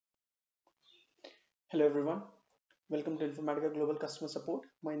Hello everyone, welcome to Informatica Global Customer Support.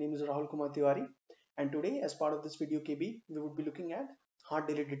 My name is Rahul Kumar Tiwari, and today as part of this video KB, we would be looking at hard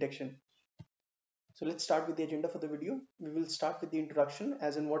delete detection. So let's start with the agenda for the video. We will start with the introduction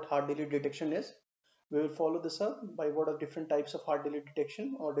as in what hard delete detection is. We will follow this up by what are different types of hard delete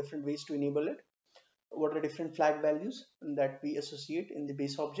detection or different ways to enable it. What are different flag values that we associate in the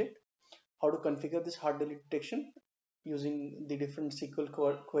base object. How to configure this hard delete detection using the different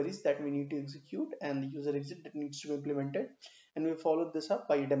SQL queries that we need to execute and the user exit that needs to be implemented, and we followed this up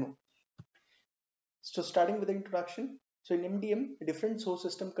by a demo. So starting with the introduction, so in MDM, a different source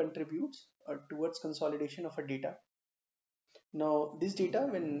system contributes towards consolidation of a data. Now this data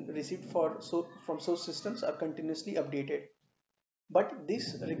when received from source systems are continuously updated, but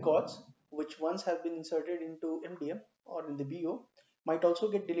these records which once have been inserted into MDM or in the BO might also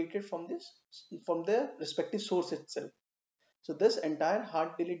get deleted from the respective source itself. So this entire hard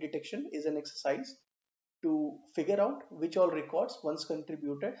delete detection is an exercise to figure out which all records once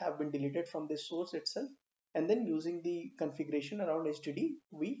contributed have been deleted from the source itself, and then using the configuration around HDD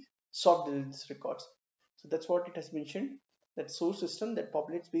we soft delete these records. So that's what it has mentioned, that source system that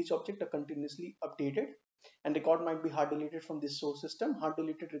populates each object are continuously updated, and record might be hard deleted from this source system. Hard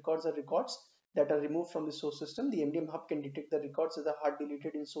deleted records are records that are removed from the source system. The MDM hub can detect the records as a hard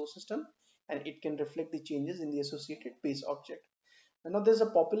deleted in source system, and it can reflect the changes in the associated base object. Now there's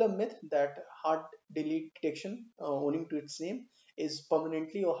a popular myth that hard delete detection, owing to its name, is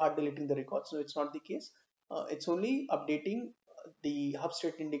permanently or hard deleting the record. So it's not the case. It's only updating the hub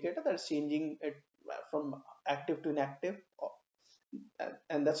state indicator that's changing it from active to inactive,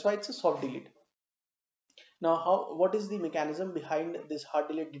 and that's why it's a soft delete. Now, what is the mechanism behind this hard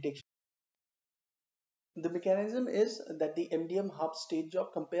delete detection? The mechanism is that the MDM hub state job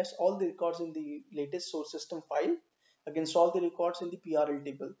compares all the records in the latest source system file against all the records in the PRL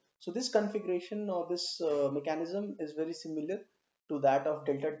table. So this configuration or this mechanism is very similar to that of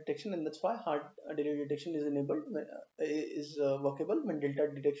delta detection, and that's why hard delete detection is enabled workable when delta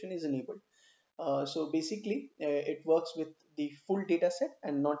detection is enabled. So basically, it works with the full data set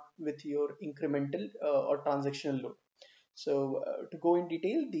and not with your incremental or transactional load. So to go in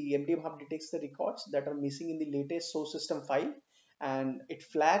detail, the MDM hub detects the records that are missing in the latest source system file, and it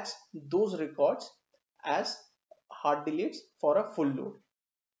flags those records as hard deletes for a full load.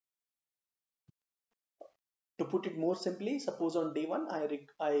 To put it more simply, suppose on day one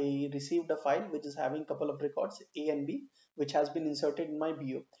I received a file which is having a couple of records A and B, which has been inserted in my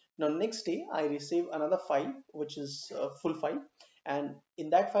BO. Now next day I receive another file which is a full file, and in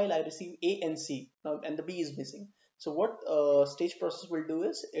that file I receive A and C, and the B is missing. So what stage process will do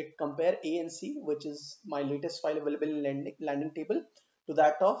is it compare A and C, which is my latest file available in landing table, to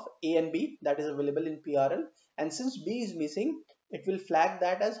that of A and B that is available in PRL, and since B is missing, it will flag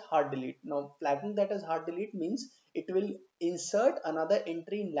that as hard delete. Now flagging that as hard delete means it will insert another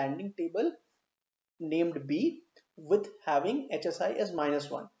entry in landing table named B with having HSI as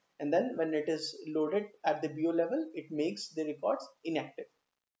 -1, and then when it is loaded at the BO level it makes the records inactive.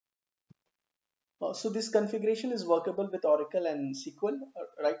 So this configuration is workable with Oracle and SQL.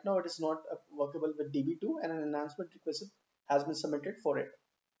 Right now it is not workable with DB2, and an enhancement request has been submitted for it.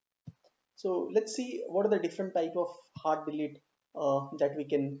 So let's see what are the different type of hard delete that we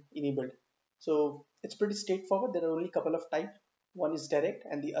can enable. So it's pretty straightforward. There are only a couple of types. One is direct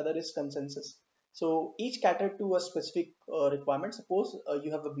and the other is consensus. So each cater to a specific requirement. Suppose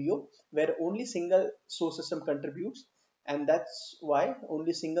you have a BO where only single source system contributes, and that's why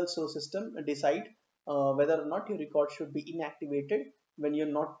only single source system decide whether or not your record should be inactivated when you're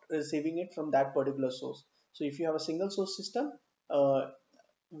not receiving it from that particular source. So if you have a single source system,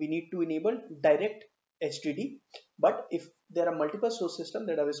 we need to enable direct HDD. But if there are multiple source systems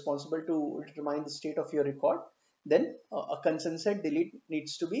that are responsible to determine the state of your record, then a consensus delete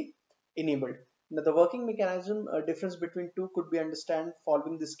needs to be enabled. Now the working mechanism difference between two could be understand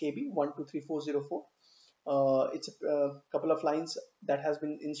following this KB 123404. It's a couple of lines that has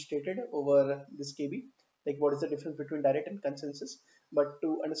been instated over this KB, like what is the difference between direct and consensus. But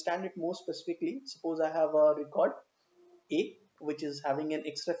to understand it more specifically, suppose I have a record A which is having an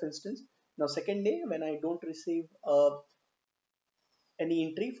xref instance. Now second day when I don't receive any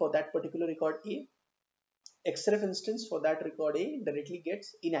entry for that particular record A, xref instance for that record A directly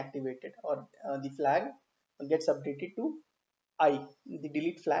gets inactivated, or the flag gets updated to I, the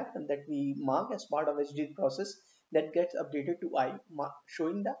delete flag that we mark as part of HDD process, that gets updated to I,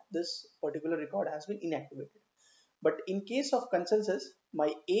 showing that this particular record has been inactivated. But in case of consensus,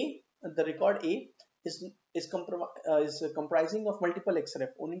 my A, the record A is comprising of multiple xref,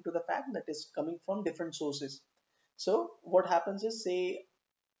 owing to the fact that is coming from different sources. So what happens is, say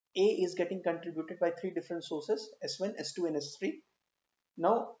A is getting contributed by three different sources, S1, S2 and S3.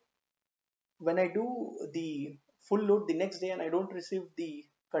 Now when I do the full load the next day and I don't receive the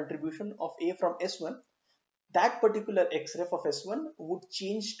contribution of A from S1, that particular xref of S1 would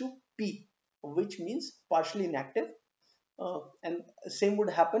change to P, which means partially inactive. And same would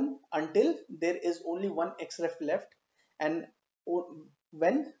happen until there is only one xref left, and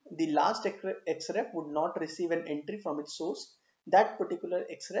when the last xref would not receive an entry from its source, that particular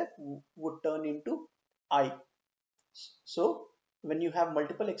xref would turn into I. So when you have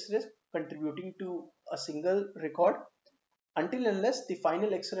multiple xrefs contributing to a single record, until unless the final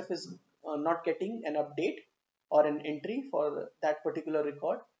xref is not getting an update or an entry for that particular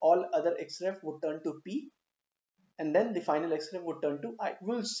record, all other xref would turn to P, and then the final xref would turn to I.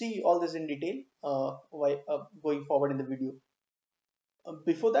 We'll see all this in detail going forward in the video.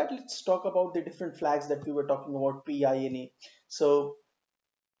 Before that, let's talk about the different flags that we were talking about, P, I, and A. So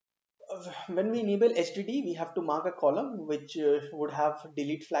when we enable HDD, we have to mark a column which would have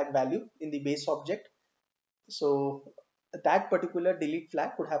delete flag value in the base object. So that particular delete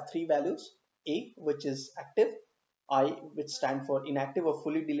flag could have three values: A, which is active; I, which stand for inactive or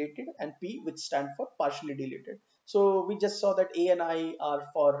fully deleted; and P, which stand for partially deleted. So we just saw that A and I are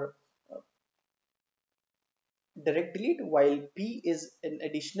for direct delete, while P is an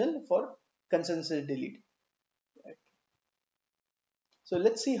additional for consensus delete. So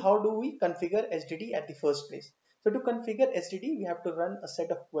let's see how do we configure HDD at the first place. So to configure HDD, we have to run a set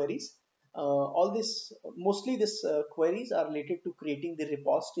of queries. Mostly this queries are related to creating the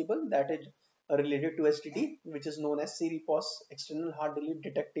repos table that is related to HDD, which is known as crepos external hard delete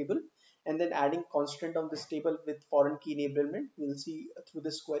detect table, and then adding constant on this table with foreign key enablement. We'll see through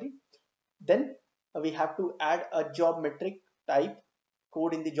this query. Then we have to add a job metric type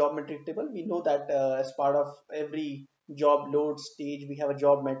code in the job metric table. We know that as part of every job load stage we have a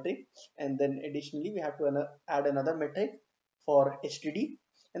job metric, and then additionally we have to add another metric for HDD,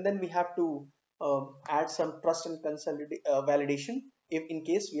 and then we have to add some trust and validation if in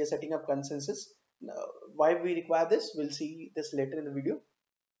case we are setting up consensus. Why we require this, we'll see this later in the video.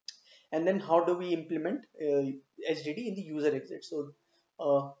 And then how do we implement HDD in the user exit? So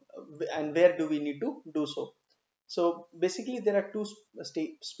and where do we need to do so? So basically there are two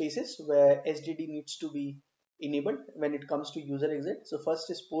spaces where HDD needs to be enabled when it comes to user exit. So first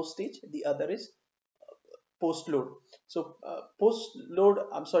is post stage, the other is post load. So post load,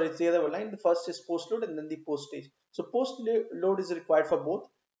 I'm sorry, it's the other line. The first is post load and then the post stage. So post load is required for both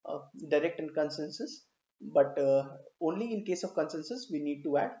direct and consensus, but only in case of consensus we need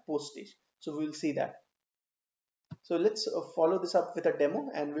to add post stage. So we will see that. So let's follow this up with a demo,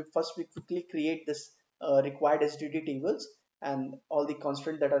 and we quickly create this required HDD tables and all the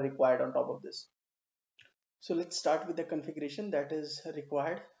constraints that are required on top of this. So let's start with the configuration that is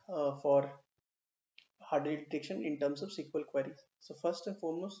required for hard disk detection in terms of SQL queries. So first and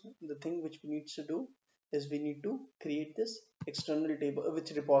foremost, the thing which we need to do is we need to create this external table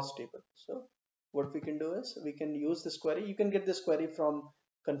with repos table. So what we can do is we can use this query. You can get this query from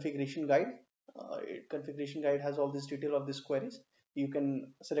configuration guide. Configuration guide has all this detail of these queries. You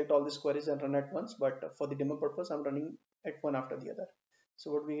can select all these queries and run at once, but for the demo purpose I'm running at one after the other.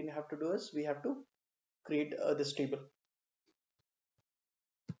 So what we have to do is we have to create this table.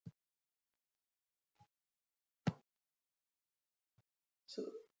 So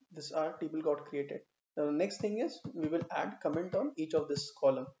this our table got created. Now the next thing is we will add comment on each of this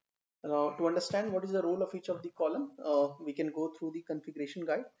column. Now to understand what is the role of each of the column, we can go through the configuration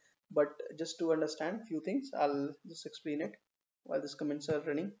guide, but just to understand few things I'll just explain it while these comments are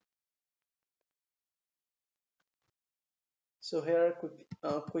running. So here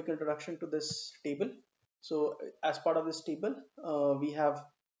a quick introduction to this table. So as part of this table we have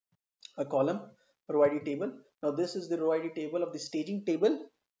a column row ID table. Now this is the row ID table of the staging table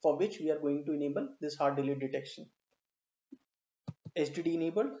for which we are going to enable this hard delete detection. HDD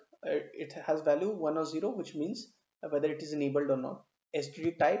enabled, it has value 1 or 0, which means whether it is enabled or not.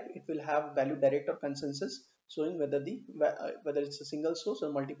 HDD type, it will have value direct or consensus, showing whether whether it's a single source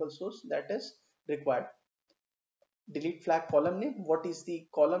or multiple source that is required. Delete flag column name, what is the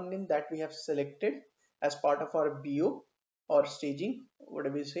column name that we have selected as part of our BO or staging,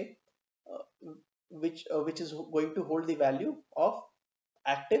 whatever you say, which is going to hold the value of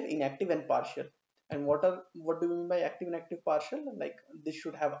active, inactive and partial. And what do we mean by active, inactive, partial? Like this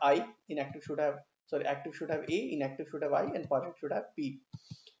should have I, inactive should have, sorry, active should have A, inactive should have I, and partial should have P.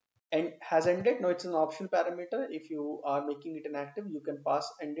 And has ended, no, it's an optional parameter. If you are making it inactive, you can pass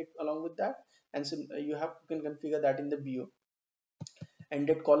ended along with that, and so you can configure that in the BO.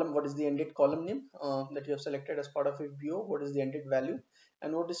 Ended column, what is the ended column name that you have selected as part of your BO? What is the ended value?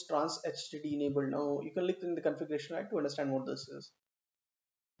 And what is trans HDD enabled? Now you can look in the configuration right to understand what this is.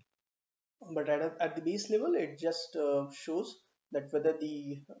 But at the base level, it just shows that whether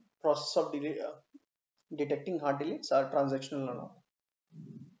the process of detecting hard deletes are transactional or not.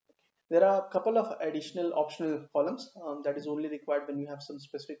 There are a couple of additional optional columns that is only required when you have some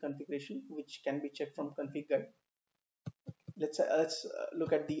specific configuration, which can be checked from config guide. Let's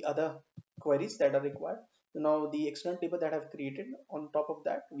look at the other queries that are required. Now the external table that I've created, on top of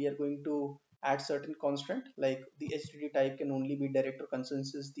that we are going to add certain constant, like the HDD type can only be direct or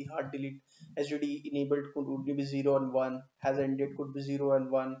consensus, the hard delete HDD enabled could only be 0 and 1, has ended could be 0 and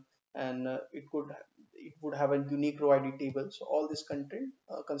 1, and it would have a unique row ID table. So all this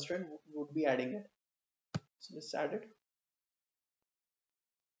constraint would be adding it. So let's add it.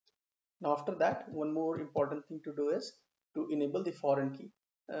 Now after that, one more important thing to do is to enable the foreign key.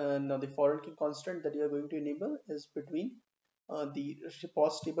 Now the foreign key constant that you are going to enable is between the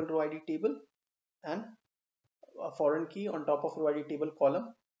repos table row ID table and a foreign key on top of row ID table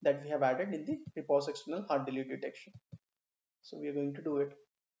column that we have added in the repos external hard delete detection. So we are going to do it.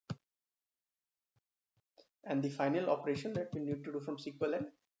 And the final operation that we need to do from SQL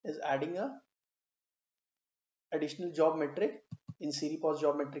is adding a additional job metric in CRepos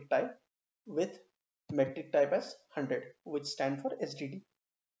job metric type with metric type as 100, which stand for SDD.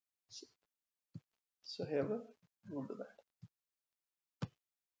 So here we'll do that.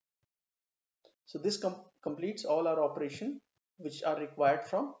 So this completes all our operation which are required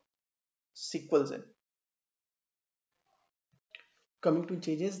from SQL. Coming to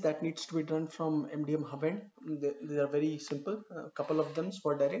changes that needs to be done from MDM hub end, they are very simple. A couple of them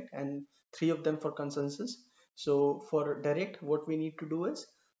for direct and 3 of them for consensus. So for direct, what we need to do is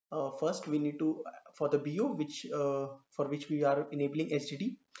first we need to, for the BO for which we are enabling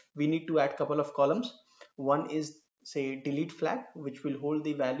HDD, we need to add couple of columns. One is say delete flag, which will hold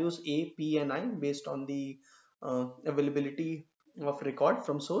the values A, P and I based on the availability of record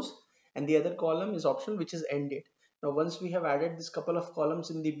from source, and the other column is optional, which is end date. Now once we have added this couple of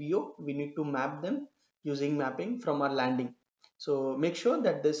columns in the BO, we need to map them using mapping from our landing. So make sure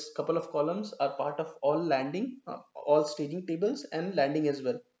that this couple of columns are part of all all staging tables and landing as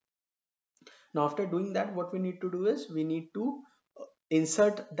well. Now after doing that, what we need to do is we need to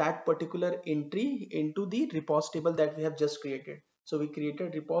insert that particular entry into the repos table that we have just created. So we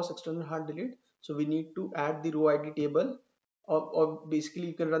created repos external hard delete. So we need to add the row ID table, or basically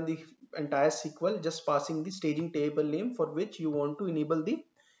you can run the entire SQL just passing the staging table name for which you want to enable the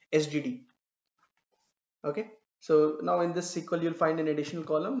SDD. Okay. So now in this SQL you'll find an additional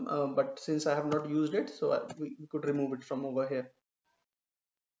column, but since I have not used it, so we could remove it from over here.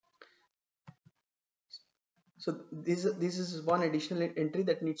 So this is one additional entry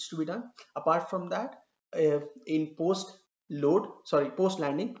that needs to be done. Apart from that, in post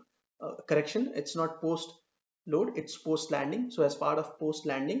landing, correction, it's not post load, it's post landing. So as part of post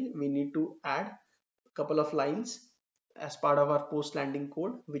landing, we need to add a couple of lines as part of our post landing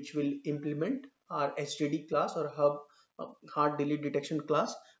code, which will implement our HDD class or hub hard delete detection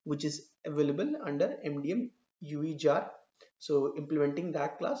class, which is available under MDM UE jar. So implementing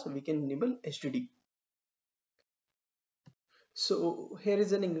that class, we can enable HDD. So here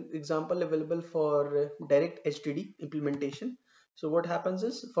is an example available for direct HDD implementation. So what happens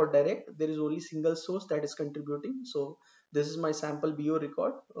is, for direct, there is only single source that is contributing. So this is my sample BO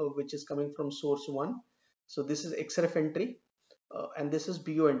record, which is coming from source 1. So this is XREF entry, and this is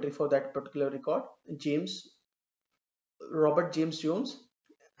BO entry for that particular record, Robert James Jones.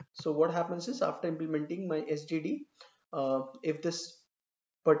 So what happens is, after implementing my SDD, if this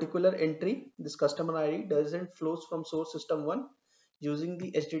particular entry, this customer ID, doesn't flows from source system 1, using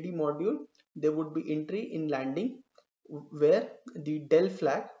the HDD module, there would be entry in landing where the del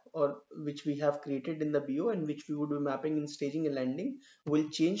flag, or which we have created in the BO and which we would be mapping in staging and landing, will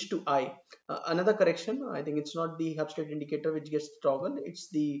change to I. Another correction, I think it's not the hub state indicator which gets toggled, it's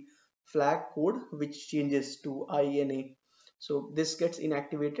the flag code which changes to I and A. So this gets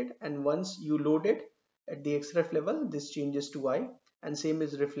inactivated, and once you load it at the XREF level, this changes to I, and same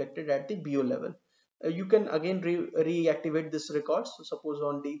is reflected at the BO level. You can again reactivate this record. So suppose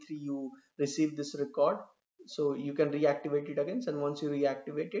on D3 you receive this record, so you can reactivate it again, and once you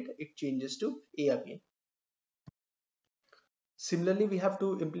reactivate it, it changes to A again. Similarly, we have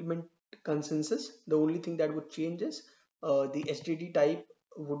to implement consensus. The only thing that would change is the HDD type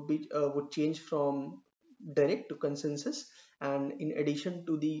would change from direct to consensus, and in addition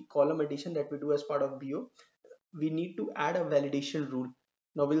to the column addition that we do as part of BO, we need to add a validation rule.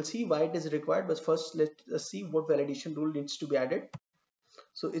 Now we'll see why it is required, but first let's see what validation rule needs to be added.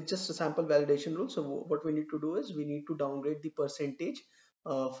 So it's just a sample validation rule. So what we need to do is we need to downgrade the percentage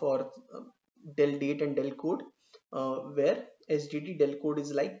for del date and del code, where SDT del code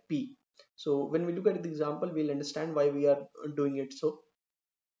is like P. So when we look at the example, we'll understand why we are doing it.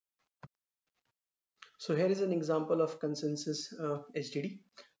 So here is an example of consensus HDD.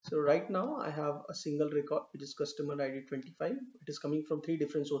 So right now I have a single record, which is customer ID 25. It is coming from three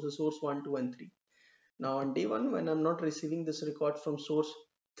different sources: source 1, 2 and 3. Now on day 1, when I'm not receiving this record from source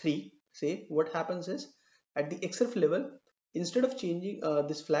 3, say what happens is, at the xref level, instead of changing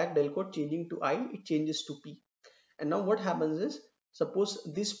this flag del code changing to I, it changes to P. And now what happens is,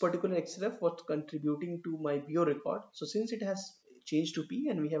 suppose this particular xref was contributing to my BO record. So since it has changed to P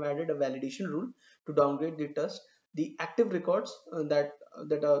and we have added a validation rule to downgrade the test, the active records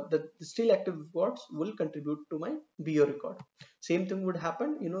the still active records will contribute to my BO record. Same thing would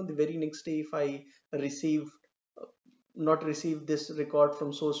happen, the very next day, if I receive not receive this record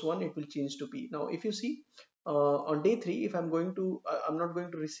from source 1, it will change to P. Now if you see, on day 3, if I'm not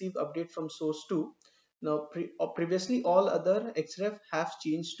going to receive update from source 2. Now previously all other xref have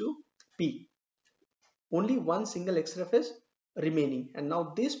changed to P. Only one single xref is remaining, and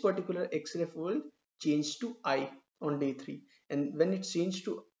now this particular xref will change to I on day 3. And when it's changed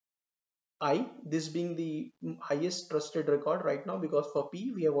to I, this being the highest trusted record right now, because for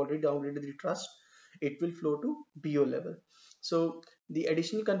P we have already downgraded the trust, it will flow to BO level. So the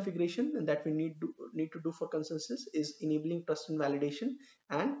additional configuration that we need to do for consensus is enabling trust and validation,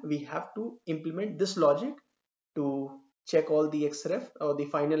 and we have to implement this logic to check all the xref or the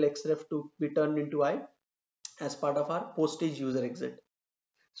final xref to be turned into I as part of our post-stage user exit.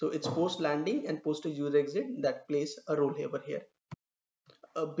 So it's post landing and post-stage user exit that plays a role over here.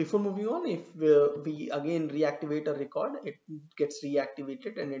 Before moving on, if we again reactivate a record, it gets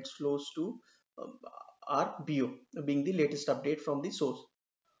reactivated and it flows to our BO, being the latest update from the source.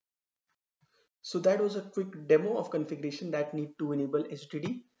 So that was a quick demo of configuration that need to enable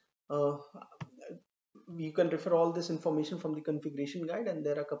HDD. You can refer all this information from the configuration guide, and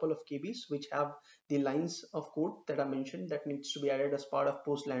there are a couple of KBs which have the lines of code that I mentioned that needs to be added as part of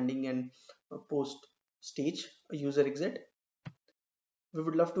post landing and post stage user exit. We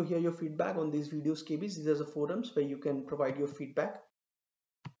would love to hear your feedback on these videos, KBs. These are the forums where you can provide your feedback.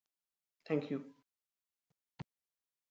 Thank you.